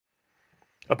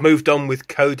I've moved on with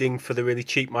coding for the really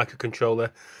cheap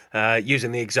microcontroller,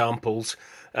 using the examples.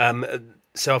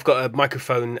 So I've got a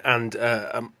microphone and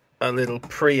a little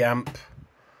preamp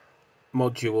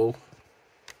module.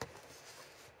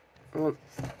 Come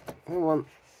on.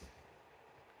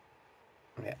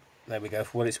 Yeah, there we go.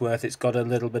 For what it's worth, it's got a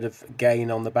little bit of gain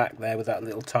on the back there with that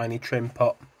little tiny trim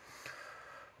pot.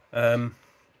 And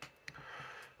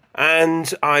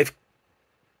I've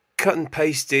cut and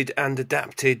pasted and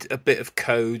adapted a bit of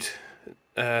code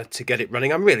to get it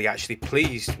running. I'm really actually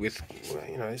pleased with,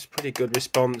 you know, it's pretty good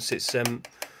response. It's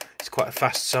quite a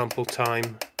fast sample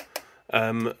time.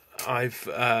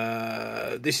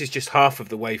 This is just half of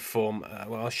the waveform.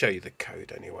 Well, I'll show you the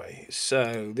code anyway.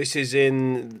 So this is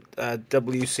in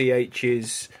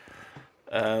WCH's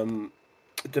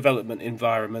development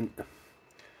environment,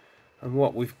 and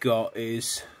what we've got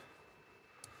is,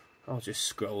 I'll just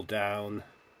scroll down.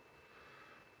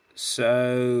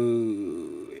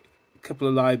 So a couple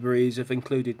of libraries. I've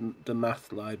included the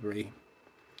math library.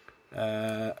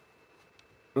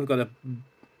 We've got a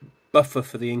buffer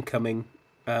for the incoming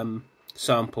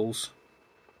samples,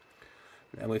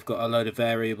 and we've got a load of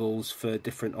variables for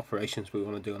different operations we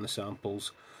want to do on the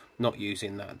samples, not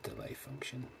using that delay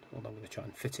function, although I'm going to try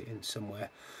and fit it in somewhere.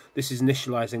 This is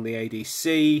initializing the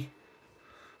ADC.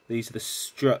 These are the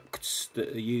structs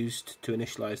that are used to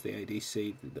initialize the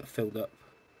ADC that are filled up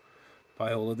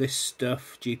by all of this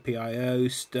stuff, GPIO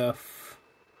stuff,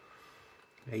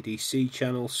 ADC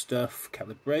channel stuff,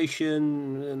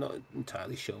 calibration. Not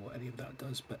entirely sure what any of that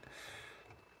does, but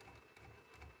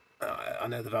I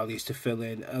know the values to fill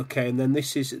in. Okay, and then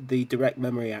this is the direct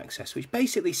memory access, which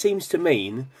basically seems to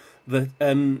mean that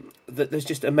that there's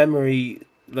just a memory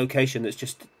location that's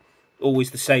just always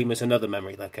the same as another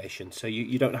memory location. So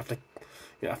you don't have to,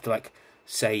 like,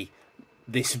 say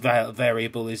this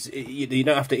variable is, you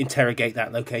don't have to interrogate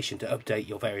that location to update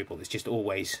your variable. It's just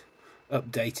always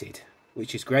updated,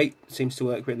 which is great. Seems to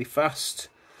work really fast.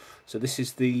 So this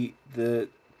is the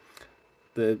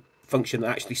function that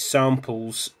actually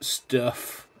samples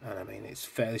stuff, and I mean, it's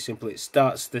fairly simple. It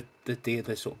starts the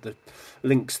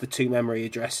links the two memory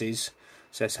addresses,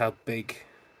 says how big.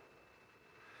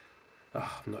 I'm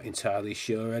not entirely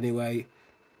sure anyway.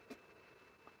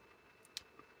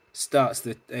 Starts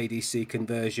the ADC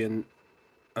conversion,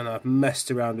 and I've messed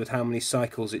around with how many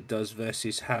cycles it does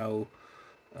versus how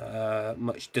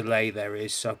much delay there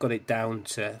is. So I've got it down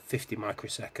to 50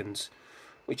 microseconds,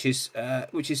 which is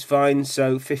fine.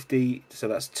 So 50, so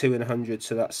that's 2 in 100,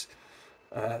 so that's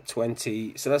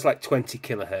 20, so that's like 20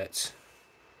 kilohertz.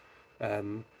 I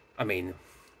mean,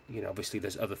 you know, obviously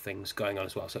there's other things going on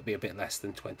as well, so it'd be a bit less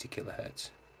than 20 kilohertz.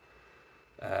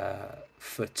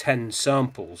 For 10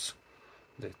 samples,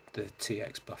 the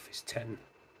TX buff is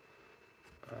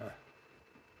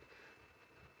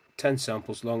 10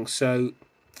 samples long. So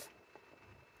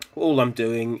all I'm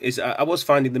doing is, I was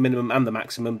finding the minimum and the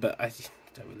maximum, but I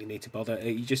don't really need to bother.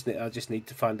 I just need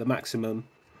to find the maximum.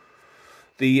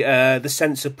 The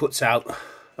sensor puts out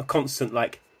a constant,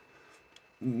 like,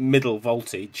 middle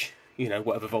voltage. You know,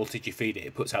 whatever voltage you feed it,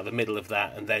 it puts out the middle of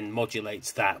that and then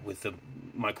modulates that with the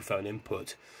microphone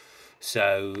input.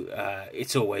 So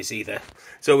it's always either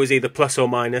plus or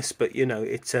minus, but you know,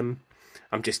 it's I'm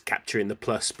just capturing the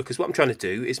plus, because what I'm trying to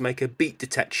do is make a beat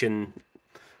detection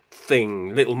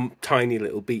thing, tiny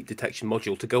little beat detection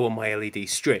module to go on my LED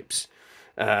strips.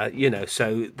 You know,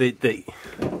 so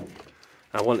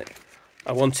I want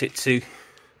it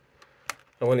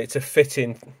to fit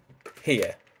in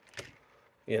here.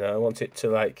 You know, I want it to,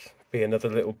 like, be another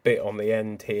little bit on the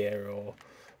end here, or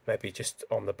maybe just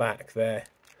on the back there,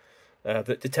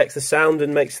 that detects the sound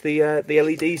and makes the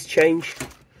LEDs change.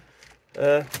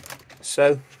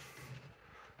 So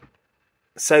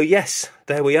yes,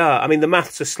 there we are. I mean, the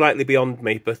maths are slightly beyond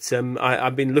me, but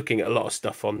I've been looking at a lot of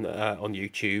stuff on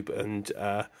YouTube and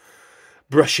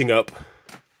brushing up.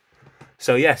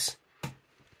 So yes,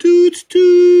 toot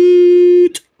toot.